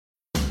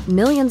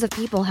Millions of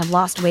people have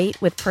lost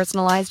weight with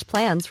personalized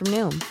plans from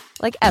Noom.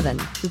 Like Evan,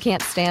 who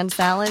can't stand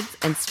salads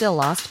and still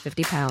lost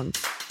 50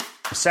 pounds.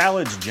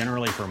 Salads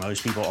generally for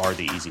most people are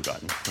the easy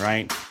button,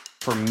 right?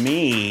 For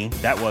me,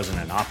 that wasn't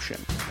an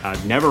option.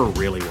 I never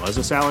really was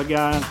a salad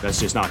guy. That's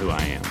just not who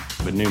I am.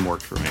 But Noom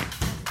worked for me.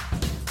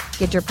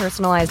 Get your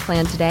personalized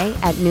plan today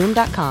at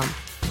Noom.com.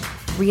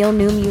 Real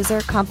Noom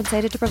user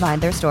compensated to provide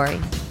their story.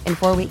 In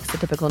 4 weeks, the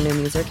typical Noom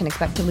user can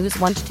expect to lose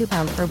 1 to 2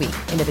 pounds per week.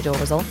 Individual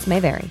results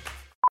may vary.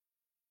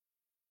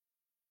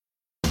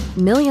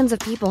 Millions of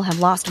people have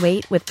lost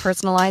weight with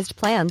personalized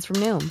plans from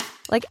Noom.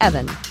 Like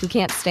Evan, who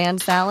can't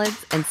stand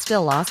salads and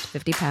still lost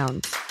 50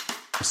 pounds.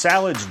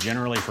 Salads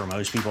generally for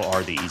most people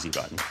are the easy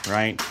button,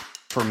 right?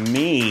 For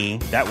me,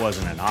 that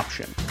wasn't an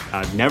option.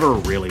 I never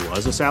really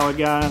was a salad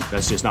guy.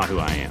 That's just not who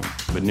I am.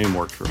 But Noom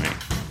worked for me.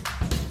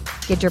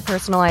 Get your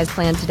personalized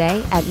plan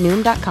today at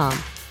Noom.com.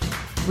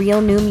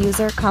 Real Noom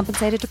user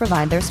compensated to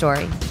provide their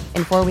story.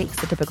 In 4 weeks,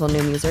 the typical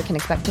Noom user can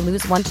expect to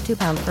lose 1 to 2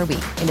 pounds per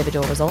week.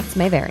 Individual results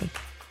may vary.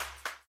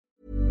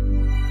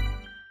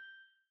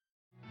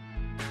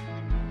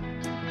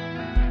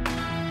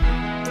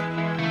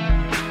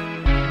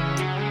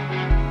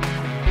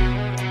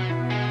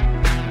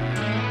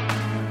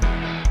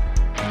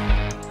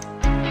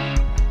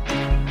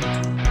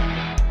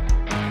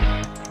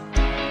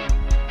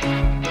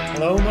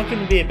 Hello and welcome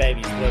to Beer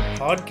Babies, the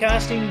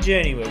podcasting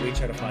journey where we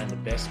try to find the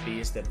best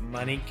beers that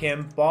money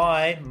can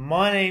buy.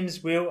 My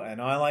name's Will and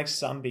I like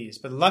some beers,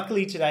 but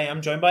luckily today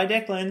I'm joined by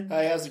Declan.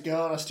 Hey, how's it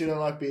going? I still don't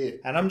like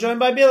beer. And I'm joined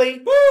by Billy.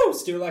 Woo!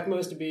 Still like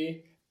most of beer.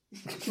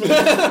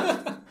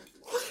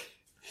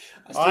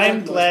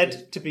 I'm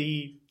glad to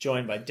be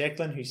joined by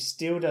Declan, who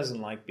still doesn't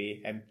like beer,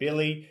 and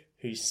Billy,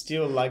 who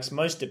still likes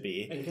most of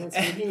beer. And you can't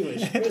speak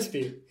English. Most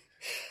beer.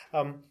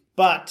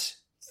 But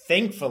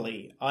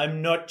thankfully,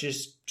 I'm not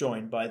just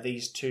joined by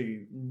these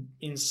two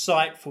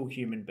insightful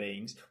human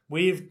beings.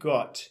 We've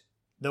got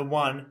the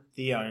one,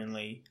 the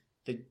only,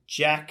 the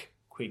Jack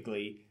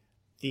Quigley,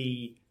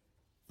 the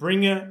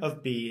bringer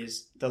of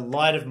beers, the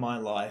light of my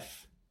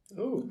life.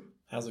 Ooh,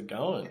 how's it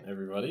going,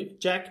 everybody?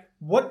 Jack,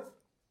 what?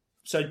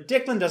 So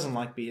Declan doesn't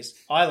like beers.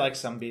 I like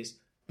some beers.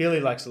 Billy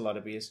likes a lot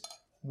of beers.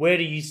 Where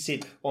do you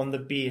sit on the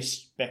beer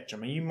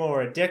spectrum? Are you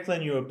more a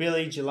Declan? You a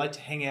Billy? Do you like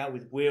to hang out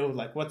with Will?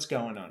 Like, what's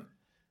going on?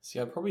 See,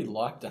 I'd probably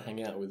like to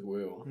hang out with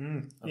Will.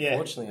 Yeah.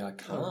 Unfortunately, I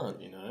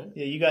can't, you know.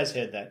 Yeah, you guys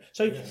heard that.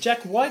 So,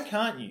 Jack, why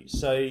can't you?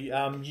 So,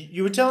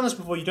 you were telling us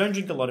before you don't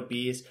drink a lot of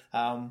beers.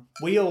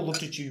 We all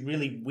looked at you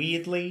really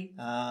weirdly.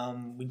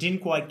 We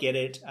didn't quite get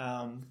it.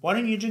 Why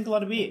don't you drink a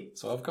lot of beer?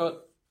 So I've got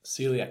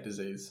celiac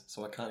disease,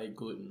 so I can't eat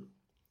gluten.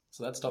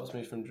 So that stops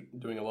me from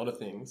doing a lot of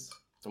things.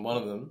 And one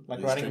of them Like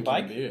is riding a drinking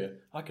bike? beer.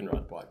 I can ride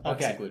a bike.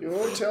 Okay. You're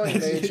all telling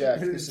me,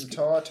 Jack, this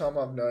entire time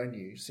I've known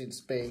you,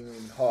 since being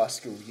in high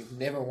school, you've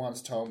never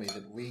once told me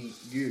that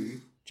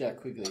you,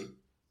 Jack Quigley,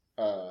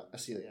 are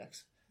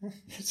celiacs.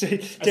 So,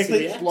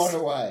 Declan, Blown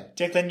away.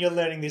 Declan, you're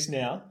learning this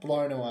now.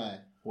 Blown away.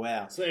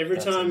 Wow. So every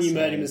That's time you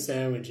made him insane. a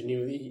sandwich and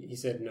he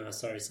said, "No,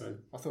 sorry, son."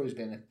 I thought he was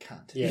being a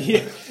cunt. Yeah,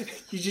 You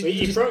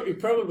he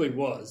probably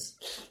was.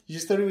 You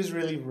just thought it was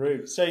really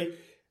rude. So,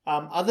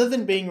 other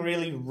than being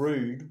really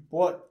rude,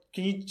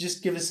 can you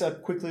just give us a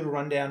quick little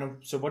rundown of,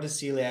 so what does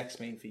celiacs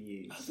mean for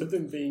you? Other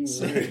than being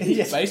rude.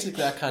 Yeah.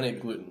 Basically, I can't eat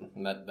gluten,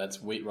 and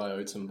that's wheat, rye,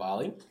 oats, and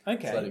barley.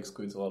 Okay. So that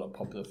excludes a lot of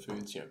popular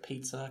foods, you know,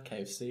 pizza,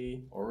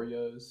 KFC,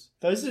 Oreos,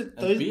 Those and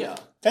are beer.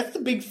 That's the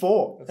big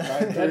four.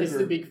 That is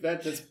the big.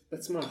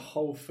 That's my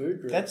whole food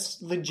group.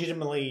 That's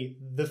legitimately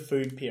the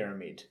food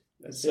pyramid.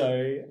 That's So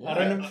it. I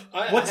don't know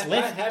I what's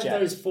left. I have Jack?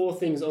 those 4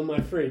 things on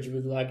my fridge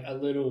with like a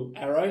little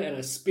arrow, and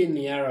I spin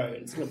the arrow, and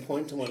it's going to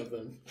point to one of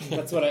them.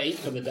 That's what I eat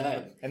for the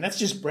day. And that's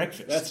just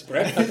breakfast. That's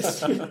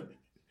breakfast.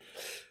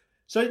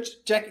 So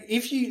Jack,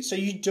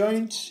 you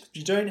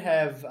don't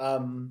have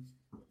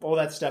all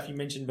that stuff you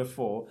mentioned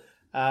before.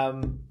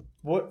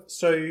 What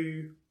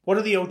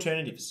are the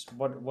alternatives?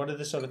 What are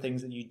the sort of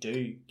things that you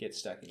do get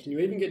stuck in? Can you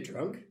even get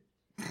drunk?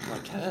 I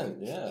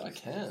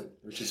can,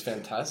 which is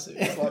fantastic.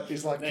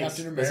 He's like Thanks.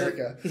 Captain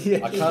America.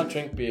 I can't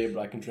drink beer,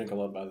 but I can drink a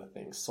lot of other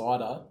things.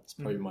 Cider is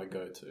probably my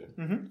go-to.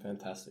 Mm-hmm.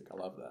 Fantastic. I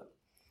love that.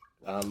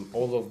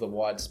 All of the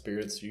white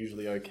spirits are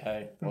usually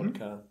okay.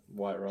 Vodka,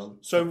 white rum.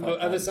 So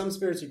Are there some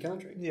spirits you can't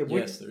drink? yeah,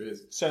 Yes, there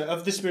is. So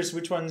of the spirits,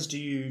 which ones do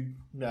you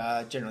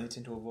generally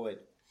tend to avoid?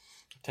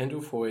 Tend to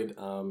avoid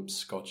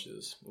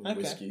scotches and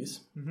Okay.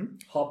 whiskies.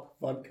 Hop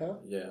vodka.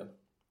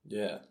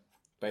 Yeah.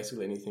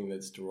 Basically anything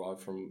that's derived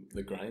from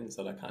the grains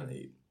that I can't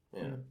eat.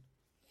 Yeah.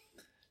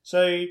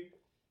 So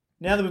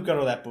now that we've got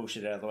all that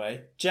bullshit out of the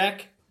way,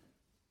 Jack,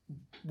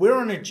 we're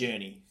on a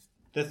journey.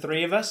 The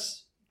three of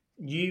us,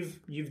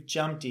 you've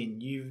jumped in.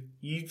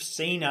 You've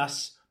seen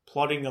us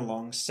plodding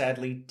along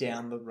sadly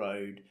down the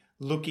road,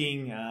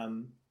 looking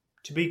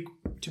to be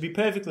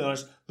perfectly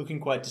honest, looking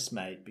quite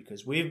dismayed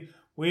because we've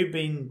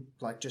been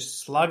like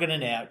just slugging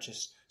it out,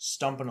 just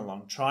stomping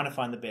along, trying to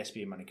find the best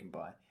beer money can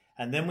buy.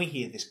 And then we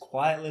hear this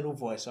quiet little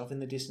voice off in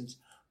the distance,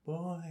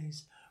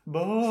 boys,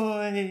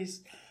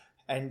 boys.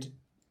 And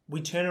we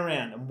turn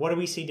around and what do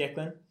we see,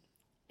 Declan?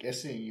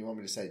 guessing you want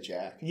me to say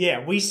Jack.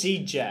 Yeah, we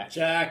see Jack.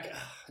 Jack.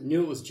 I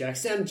knew it was Jack.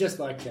 Sounded just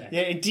like Jack.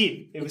 Yeah, it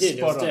did. It was did.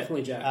 spot It was on.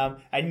 definitely Jack.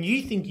 And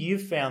you think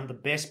you've found the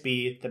best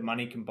beer that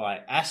money can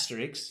buy,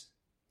 asterisk,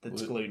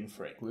 that's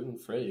gluten-free.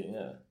 Gluten-free,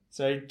 yeah.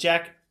 So,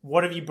 Jack,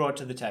 what have you brought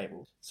to the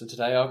table? So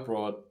today I've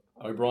brought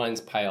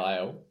O'Brien's Pale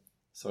Ale.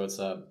 So it's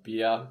a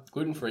beer,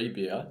 gluten-free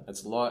beer.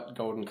 It's light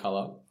golden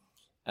colour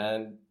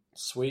and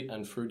sweet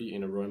and fruity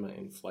in aroma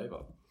and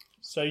flavour.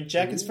 So,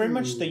 Jack, it's very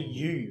much the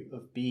you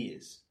of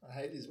beers. I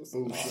hate this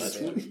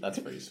bullshit. That's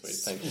pretty sweet,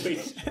 thank you.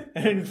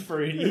 And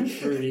fruity.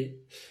 Fruity.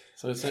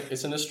 So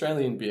it's an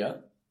Australian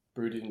beer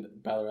brewed in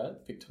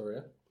Ballarat,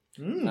 Victoria.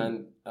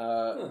 And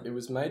it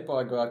was made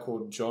by a guy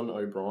called John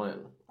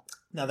O'Brien,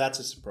 Now, that's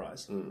a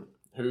surprise.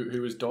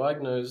 who was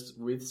diagnosed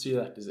with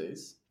celiac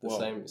disease,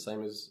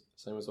 same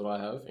as what I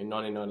have, in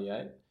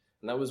 1998,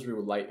 and that was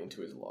real late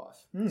into his life.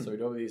 So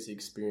he'd obviously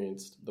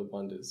experienced the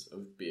wonders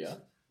of beer,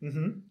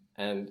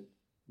 and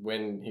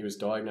when he was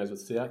diagnosed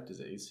with celiac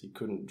disease, he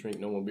couldn't drink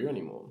normal beer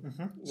anymore.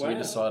 So he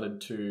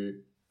decided to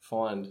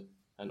find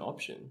an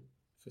option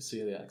for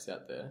celiacs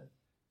out there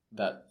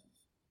that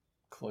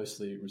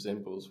closely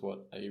resembles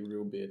what a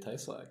real beer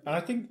tastes like. And I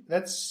think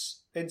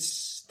that's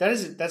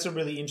a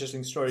really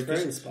interesting story. It's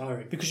very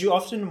inspiring. Because you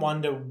often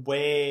wonder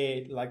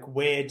where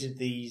did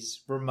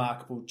these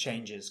remarkable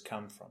changes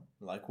come from?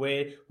 Like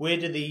where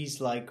do these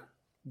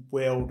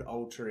world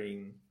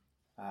altering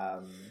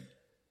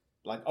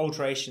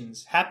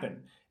alterations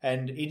happen?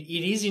 And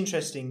it is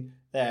interesting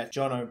that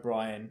John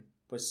O'Brien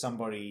was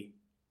somebody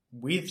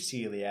with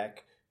celiac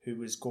who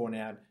was gone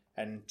out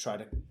and tried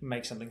to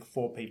make something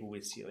for people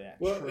with celiac.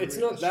 Well, it's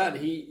not that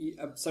he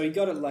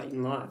got it late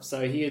in life.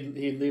 So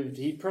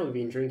he'd probably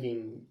been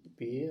drinking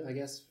beer, I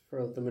guess,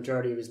 for the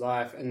majority of his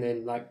life, and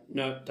then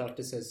no,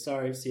 doctor says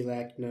sorry,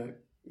 celiac, no,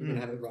 you're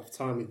gonna have a rough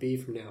time with beer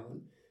from now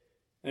on,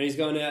 and he's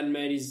gone out and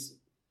made his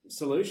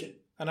solution.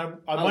 And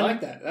I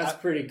like that. That's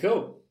pretty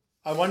cool.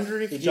 I wonder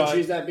if did you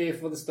choose that beer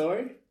for the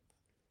story?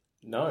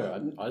 No,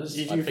 I picked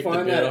the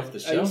find beer that- off the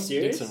are you shelf, did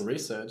serious? some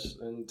research,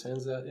 and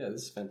turns out,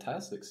 this is a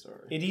fantastic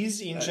story. It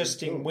is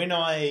interesting. cool. When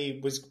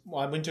I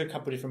went to a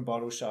couple of different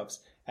bottle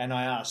shops and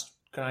I asked,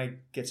 can I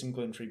get some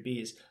gluten-free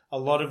beers? A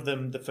lot of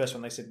them, the first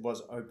one they said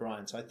was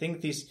O'Brien. So I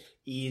think this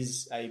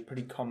is a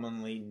pretty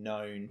commonly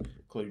known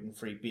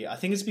gluten-free beer. I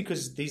think it's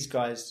because these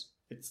guys,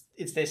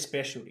 it's their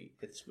specialty.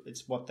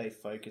 It's what they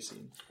focus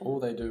in. All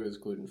they do is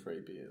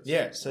gluten-free beers.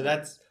 Yeah, so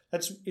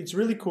it's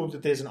really cool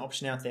that there's an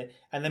option out there,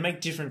 and they make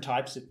different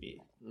types of beer.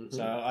 Mm-hmm.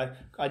 So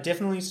I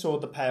definitely saw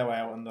the pale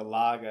ale and the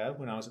lager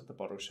when I was at the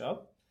bottle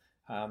shop.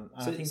 And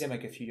I think they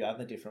make a few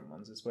other different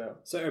ones as well.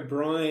 So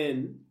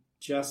O'Brien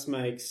just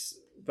makes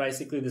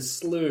basically the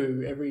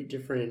slew, every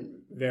different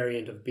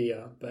variant of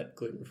beer, but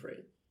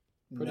gluten-free.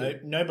 No,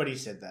 nobody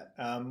said that.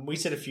 We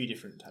said a few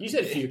different types. You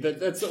said a few, but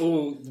that's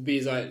all the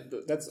beers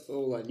that's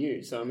all I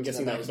knew. So I'm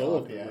guessing that was all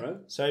of them, right?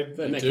 So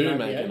They do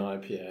make an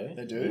IPA.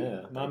 They do?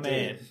 Yeah, my they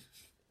man. do.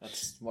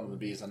 That's one of the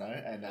beers I know.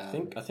 And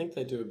I think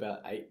they do about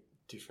 8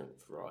 different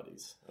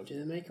varieties of Do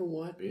they make a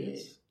white beer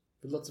beers.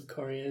 with lots of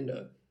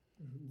coriander?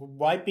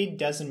 White beer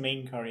doesn't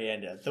mean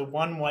coriander. The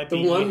one white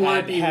The beer one we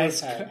white beer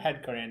has we've had.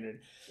 had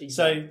coriander.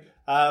 Exactly.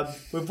 So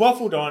we've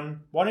waffled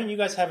on. Why don't you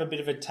guys have a bit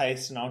of a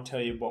taste, and I'll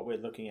tell you what we're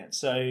looking at.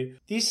 So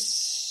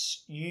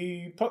this,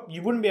 you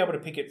wouldn't be able to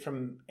pick it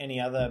from any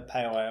other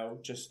pale ale.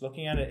 Just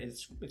looking at it,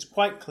 it's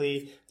quite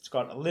clear. It's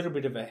got a little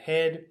bit of a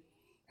head.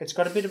 It's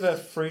got a bit of a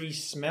fruity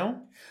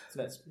smell.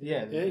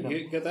 Yeah,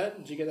 you get that?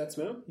 Did you get that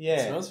smell? Yeah.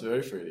 It smells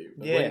very fruity.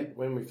 But Yeah.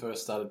 when we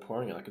first started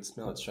pouring it, I could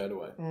smell it straight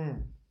away.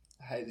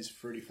 I hate these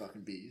fruity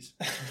fucking beers.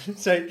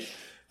 So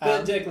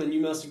But Declan,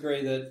 you must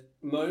agree that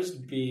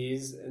most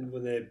beers, and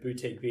when they're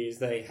boutique beers,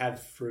 they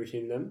have fruit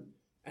in them,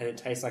 and it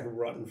tastes like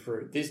rotten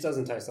fruit. This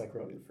doesn't taste like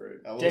rotten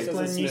fruit. Oh, well, This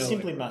doesn't Declan, you smell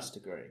simply like must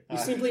agree. You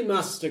simply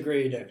must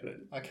agree,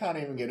 Declan. I can't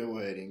even get a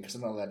word in because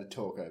I'm not allowed to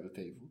talk over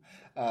people.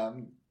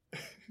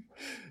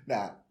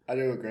 Nah, I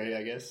do agree,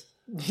 I guess.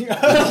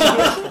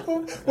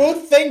 Well,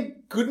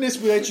 thank goodness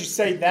we let you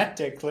say that,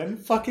 Declan.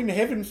 Fucking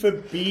heaven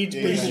forbid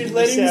we We should should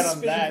let miss him out on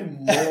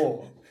speak that.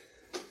 more.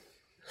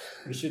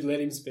 We should let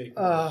him speak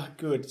more. Ah,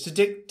 good. So,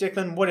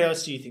 Declan, what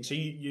else do you think? So,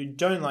 you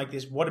don't like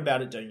this. What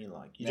about it don't you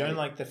like? You don't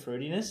like the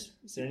fruitiness?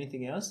 Is there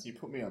anything else? You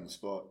put me on the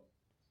spot.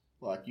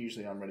 Like,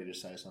 usually I'm ready to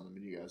say something,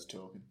 but you guys are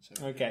talking.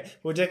 So. Okay.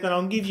 Well, Declan,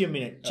 I'll give you a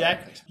minute.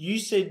 Jack, thanks. you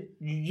said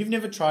you've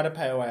never tried a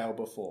pale ale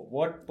before.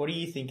 What are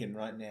you thinking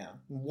right now?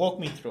 Walk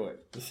me through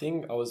it. The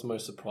thing I was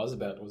most surprised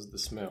about was the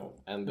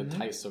smell and the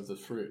taste of the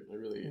fruit.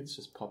 It's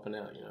just popping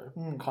out, you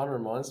know. Kind of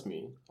reminds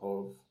me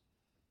of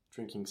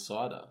drinking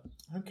cider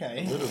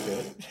Okay. a little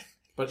bit.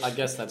 But I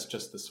guess that's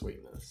just the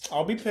sweetness.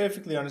 I'll be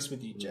perfectly honest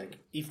with you, Jack.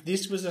 If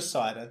this was a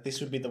cider, this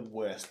would be the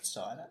worst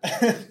cider.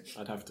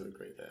 I'd have to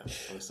agree there,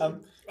 honestly.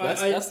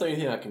 That's the only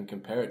thing I can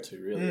compare it to,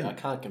 really. I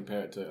can't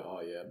compare it to,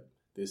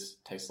 this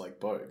tastes like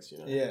Bogues, you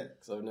know? Yeah.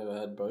 Because I've never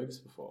had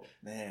Bogues before.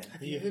 Man.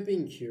 Have you ever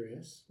been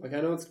curious? Like,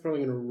 I know it's probably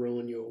going to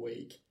ruin your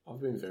week. I've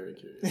been very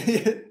curious.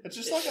 It's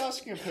just like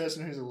asking a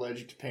person who's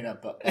allergic to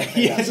peanut butter.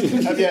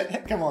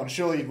 Yeah. Come on,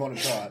 surely you'd want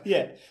to try it.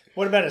 Yeah.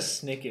 What about a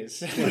Snickers?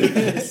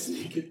 Snickers.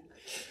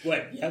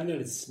 Wait, you haven't had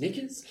a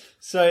Snickers?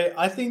 So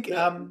I think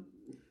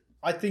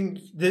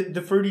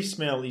the fruity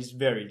smell is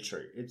very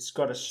true. It's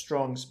got a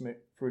strong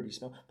fruity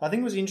smell. But I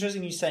think it was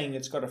interesting you saying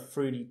it's got a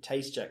fruity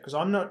taste, Jack, because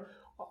I'm not.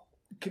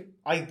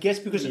 I guess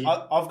because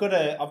I've got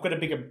a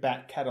bigger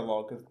back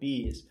catalogue of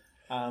beers.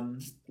 You're an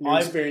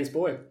experienced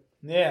boy.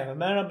 Yeah,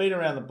 man, I've been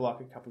around the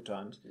block a couple of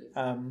times,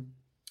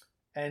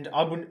 and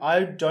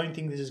I don't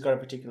think this has got a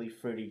particularly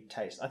fruity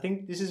taste. I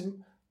think this is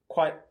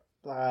quite.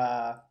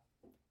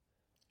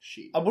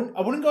 Shit. I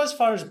wouldn't go as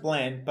far as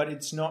bland, but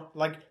it's not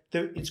like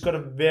it's got a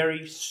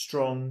very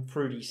strong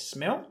fruity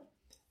smell,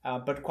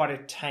 but quite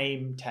a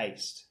tame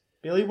taste.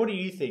 Billy, what do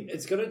you think?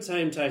 It's got a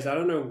tame taste. I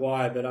don't know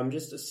why, but I'm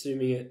just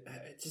assuming it.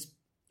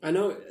 I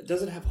know.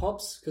 Does it have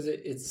hops? Because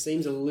it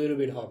seems a little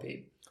bit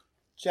hoppy.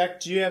 Jack,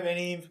 do you have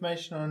any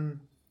information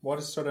on what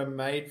it's sort of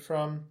made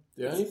from?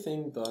 The only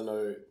thing that I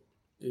know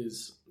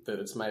is that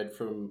it's made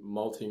from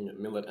malting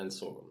millet and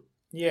sorghum.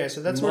 Yeah,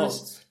 so that's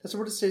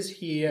what it says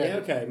here. Yeah,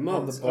 okay,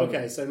 malt. the bottom.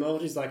 Okay, so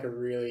malt is like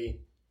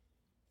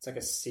it's like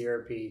a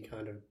syrupy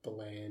kind of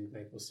bland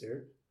maple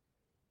syrup.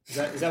 Is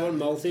that what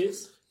malt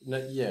is? No,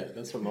 yeah,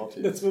 that's what malt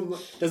is.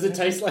 Does it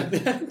taste like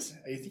that?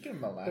 Are you thinking of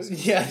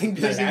molasses? Yeah, I think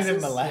there's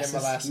even Molasses?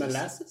 molasses. Yeah, molasses.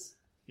 Molasses?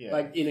 Yeah.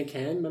 Like in a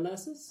can,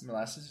 molasses?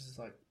 Molasses is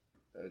like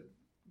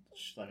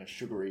a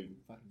sugary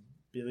fucking...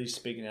 Billy's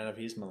speaking out of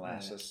his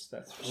molasses.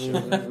 That's for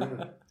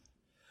sure.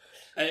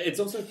 It's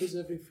also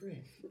preservative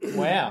free.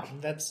 Wow,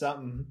 that's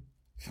something.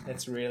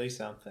 That's really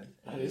something.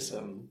 That is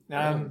something.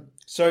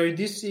 So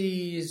this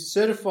is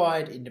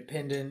certified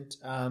independent.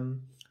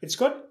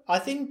 I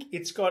think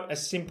it's got a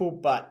simple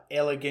but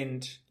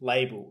elegant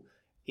label.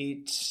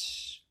 It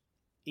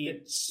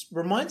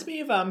reminds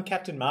me of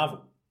Captain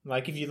Marvel.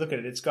 Like if you look at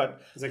it, it's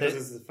got Is it because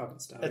it's the fucking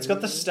star? it's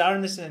got the star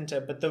in the center,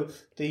 but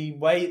the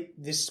way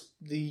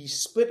the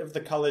split of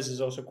the colors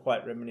is also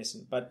quite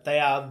reminiscent, but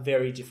they are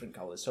very different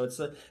colors. So it's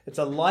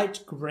a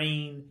light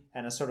green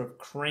and a sort of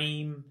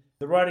cream.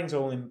 The writing's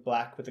all in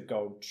black with a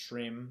gold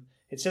trim.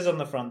 It says on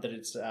the front that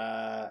it's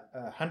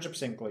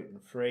 100% gluten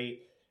free.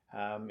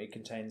 It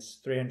contains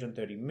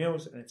 330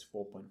 mils and it's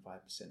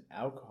 4.5%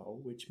 alcohol,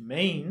 which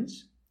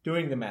means,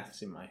 doing the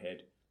maths in my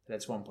head,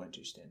 that's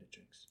 1.2 standard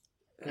drinks.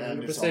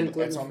 And it's 100% on the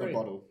gluten-free.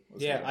 bottle.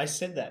 Yeah, I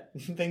said that.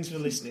 Thanks for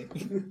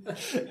listening.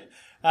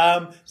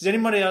 Has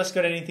anybody else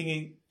got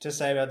anything to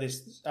say about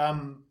this?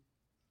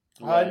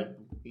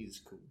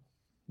 He's cool.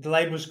 The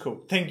label's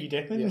cool. Thank you,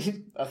 Declan. Yeah,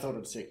 I thought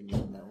I'd second you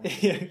on that one.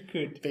 Yeah,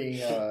 good.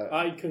 Being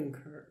I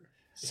concur.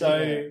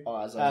 So,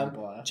 eyes on the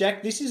buyer.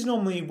 Jack, this is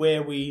normally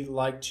where we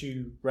like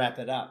to wrap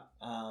it up.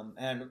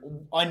 And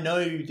I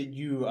know that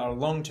you are a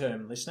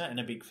long-term listener and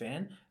a big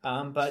fan,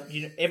 but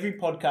every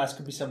podcast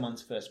could be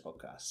someone's first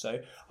podcast.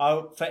 So,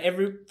 all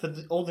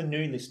the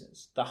new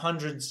listeners, the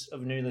hundreds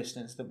of new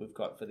listeners that we've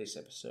got for this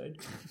episode,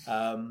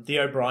 the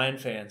O'Brien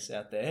fans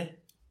out there,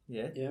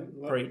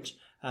 preach.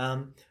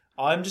 I'm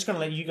just going to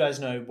let you guys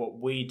know what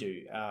we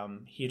do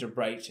here to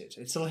rate it.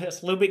 It's a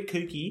little bit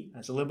kooky,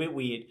 it's a little bit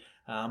weird,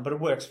 but it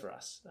works for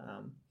us.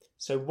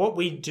 So what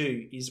we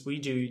do is we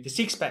do the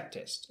six-pack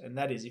test, and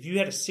that is if you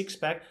had a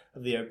six-pack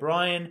of the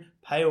O'Brien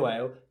Pale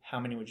Ale, how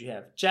many would you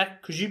have?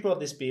 Jack, because you brought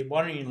this beer,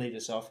 why don't you lead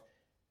us off?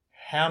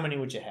 How many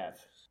would you have?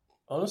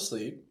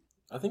 Honestly,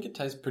 I think it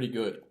tastes pretty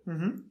good.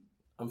 Mm-hmm.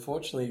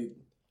 Unfortunately,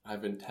 I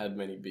haven't had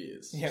many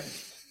beers. Yep.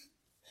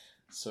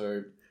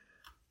 So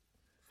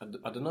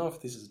I don't know if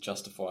this is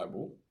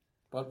justifiable,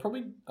 but I'd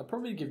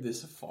probably give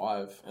this a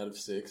 5 out of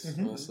 6,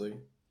 honestly.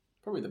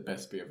 Probably the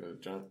best beer I've ever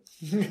drunk.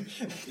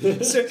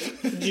 So,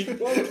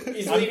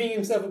 He's leaving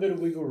himself a bit of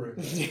wiggle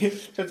room.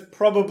 so it's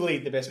probably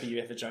the best beer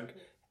you've ever drunk.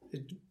 Do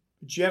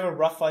you have a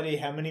rough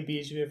idea how many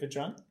beers you've ever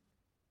drunk?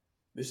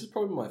 This is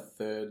probably my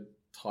third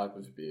type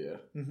of beer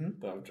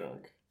that I've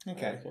drunk.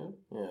 Okay.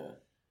 Yeah.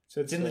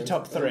 So it's in the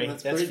top three,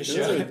 that's for pretty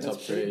sure. good.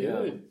 Top three,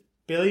 yeah.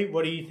 Billy,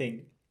 what do you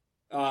think?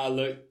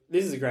 Look,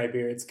 this is a great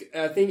beer.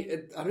 I don't think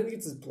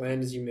it's as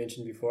bland as you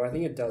mentioned before. I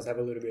think it does have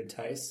a little bit of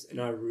taste,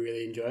 and I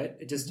really enjoy it.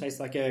 It just tastes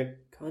like a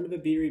kind of a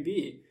beery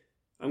beer.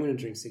 I'm going to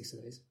drink 6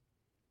 of these.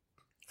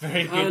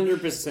 Very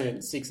good.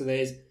 100% 6 of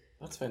these.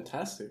 That's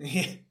fantastic.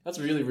 Yeah. That's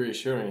really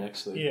reassuring,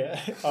 actually. Yeah.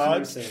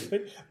 100%.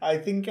 But I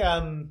think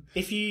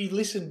if you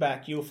listen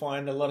back, you'll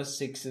find a lot of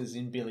sixes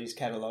in Billy's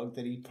catalogue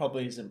that he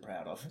probably isn't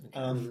proud of.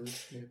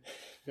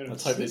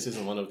 Let's hope this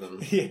isn't one of them.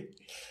 Yeah.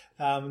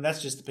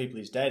 That's just the people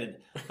he's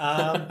dated.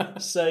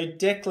 So,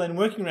 Declan,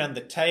 working around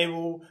the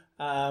table,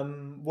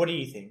 what do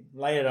you think?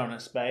 Lay it on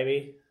us,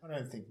 baby. I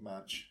don't think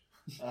much.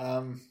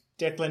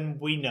 Declan,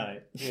 we know.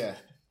 Yeah.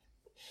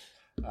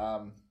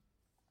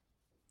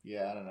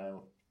 Yeah, I don't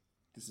know.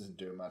 This isn't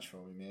doing much for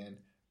me, man.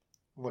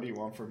 What do you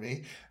want from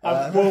me?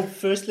 Well,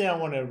 firstly, I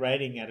want a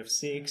rating out of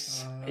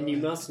 6. And you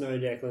must know,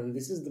 Declan,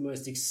 this is the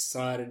most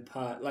excited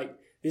part. Like,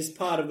 This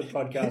part of the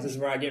podcast is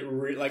where I get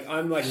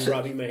I'm like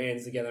rubbing my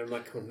hands together. I'm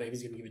like, oh, maybe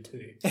he's going to give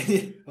it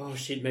 2. Oh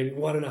shit, maybe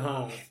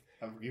 1.5.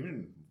 I've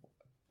given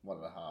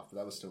 1.5, but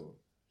that was still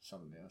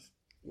something else.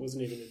 It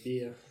wasn't even a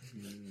beer.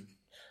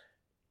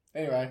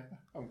 Anyway,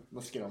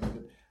 let's get on with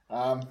it.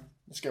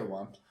 Let's go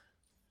 1.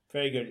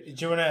 Very good.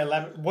 Do you want to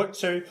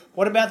elaborate?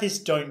 What about this?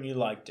 Don't you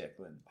like,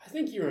 Declan? I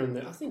think you're on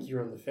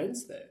the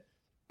fence there.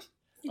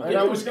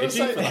 I was going to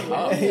say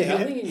half.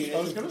 I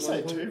was going to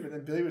say 2, but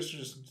then Billy was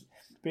just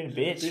being a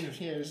bitch.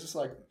 Yeah, it was just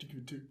like.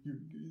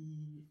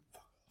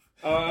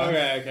 Oh,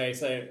 okay.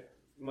 So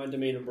my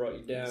demeanor brought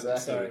you down.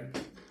 Exactly. Sorry,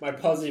 my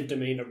positive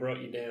demeanor brought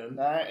you down.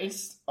 No,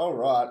 it's all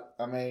right.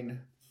 I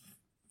mean,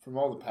 from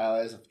all the pale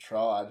ales I've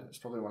tried, it's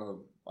probably one of the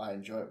I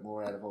enjoy it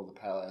more out of all the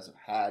pale ales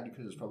I've had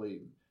because it's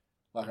probably,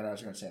 like I know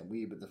it's going to sound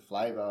weird, but the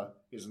flavour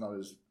is not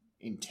as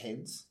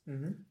intense.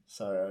 Mm-hmm.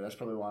 So that's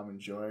probably why I'm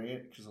enjoying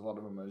it because a lot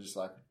of them are just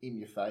like in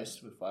your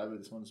face with flavour.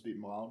 This one's a bit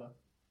milder.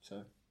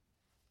 So,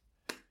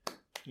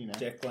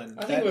 Declan.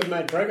 I think we've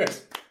made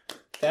progress.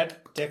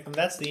 Declan,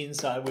 that's the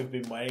insight we've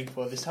been waiting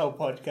for this whole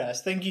podcast.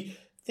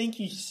 Thank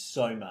you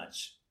so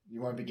much.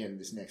 You won't be getting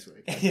this next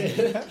week.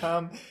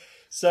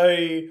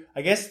 So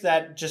I guess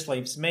that just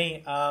leaves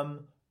me.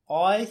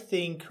 I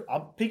think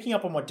I'm picking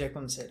up on what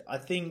Declan said. I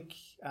think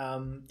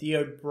the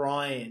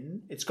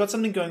O'Brien, it's got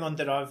something going on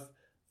that I've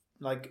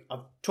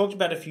talked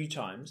about a few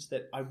times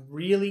that I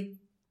really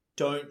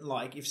don't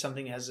like if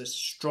something has a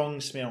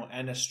strong smell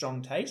and a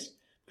strong taste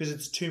because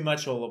it's too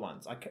much all at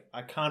once.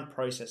 I can't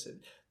process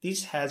it.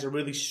 This has a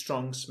really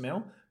strong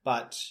smell,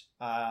 but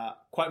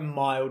quite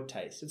mild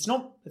taste. It's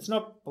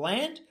not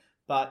bland,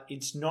 but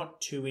it's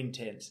not too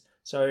intense.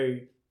 So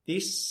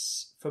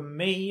this, for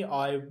me,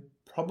 I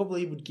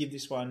probably would give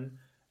this one,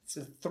 it's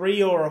a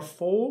 3 or a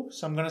 4,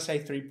 so I'm going to say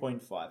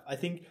 3.5. I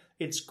think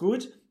it's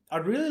good.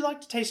 I'd really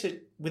like to taste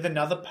it with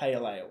another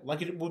pale ale.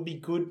 Like, it would be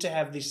good to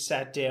have this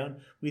sat down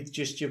with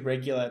just your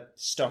regular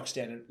stock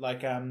standard.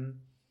 Like,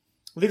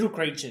 Little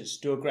Creatures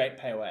do a great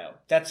pale ale.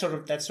 That's sort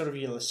of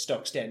your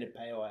stock standard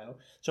pale ale.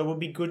 So it would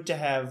be good to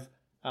have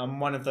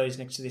one of those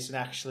next to this and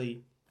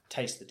actually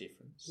taste the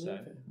difference. So.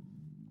 Okay.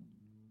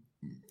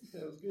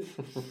 That was good.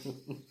 I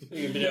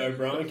think a bit of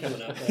O'Brien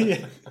coming up.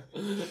 Yeah.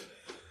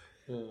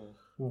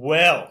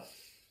 Well,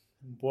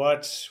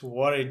 what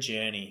a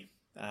journey.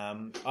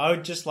 I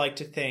would just like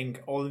to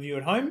thank all of you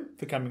at home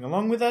for coming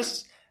along with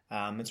us.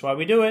 It's why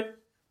we do it.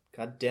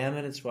 God damn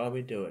it, it's why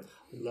we do it.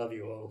 We love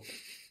you all.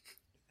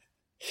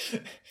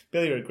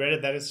 Billy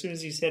regretted that as soon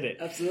as he said it.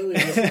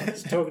 Absolutely. I was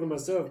just talking to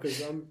myself because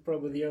I'm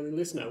probably the only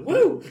listener.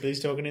 Woo!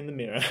 Billy's talking in the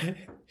mirror.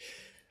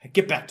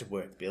 Get back to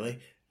work, Billy.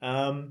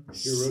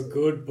 You're a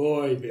good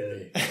boy,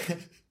 Billy.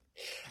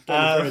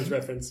 Friends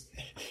reference.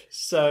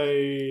 So,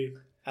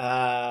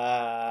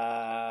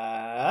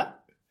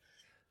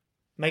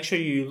 make sure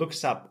you look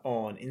us up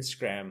on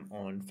Instagram,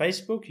 on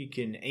Facebook. You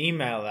can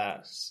email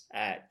us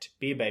at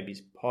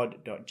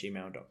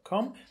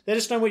beerbabiespod@gmail.com. Let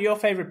us know what your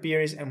favourite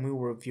beer is and we will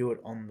review it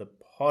on the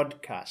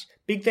podcast.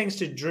 Big thanks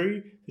to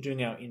Drew for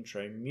doing our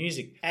intro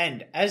music.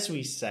 And as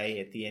we say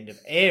at the end of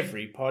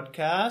every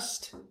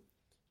podcast,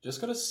 just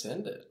got to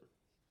send it.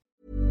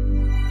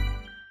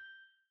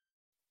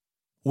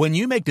 When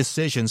you make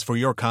decisions for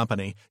your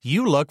company,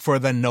 you look for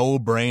the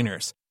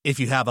no-brainers.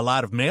 If you have a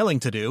lot of mailing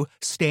to do,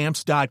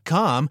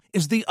 Stamps.com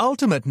is the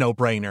ultimate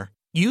no-brainer.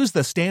 Use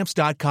the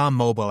Stamps.com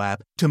mobile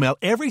app to mail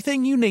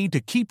everything you need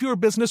to keep your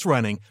business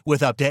running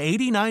with up to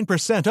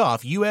 89%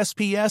 off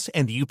USPS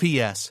and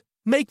UPS.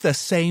 Make the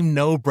same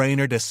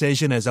no-brainer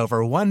decision as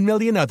over 1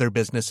 million other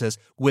businesses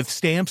with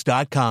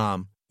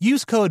Stamps.com.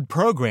 Use code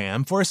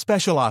PROGRAM for a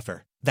special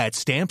offer. That's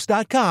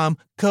Stamps.com,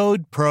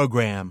 code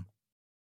PROGRAM.